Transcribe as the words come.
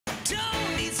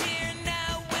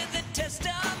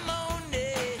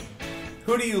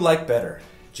Who do you like better,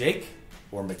 Jake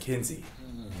or Mackenzie?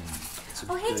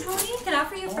 Oh, hey, Tony, can I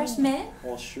offer you a fresh mint?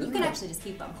 Well, sure. You can actually just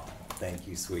keep them. Thank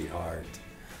you, sweetheart.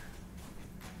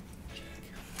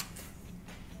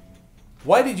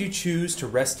 Why did you choose to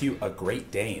rescue a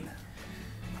Great Dane?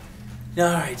 All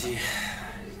right, do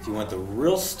you want the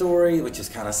real story, which is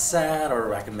kind of sad,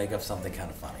 or I can make up something kind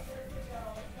of funny?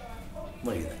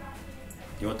 What do you think?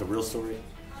 You want the real story?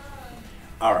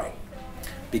 All right.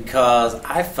 Because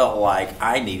I felt like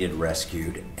I needed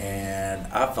rescued, and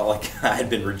I felt like I had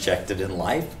been rejected in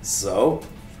life, so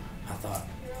I thought,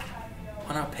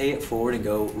 why not pay it forward and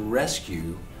go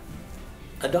rescue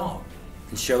a dog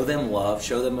and show them love,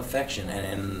 show them affection, and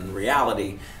in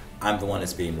reality, I'm the one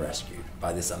that's being rescued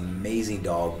by this amazing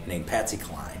dog named Patsy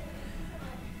Cline.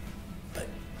 But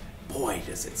boy,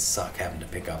 does it suck having to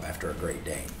pick up after a Great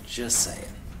Dane. Just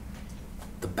saying.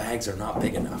 The bags are not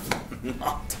big enough.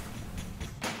 Not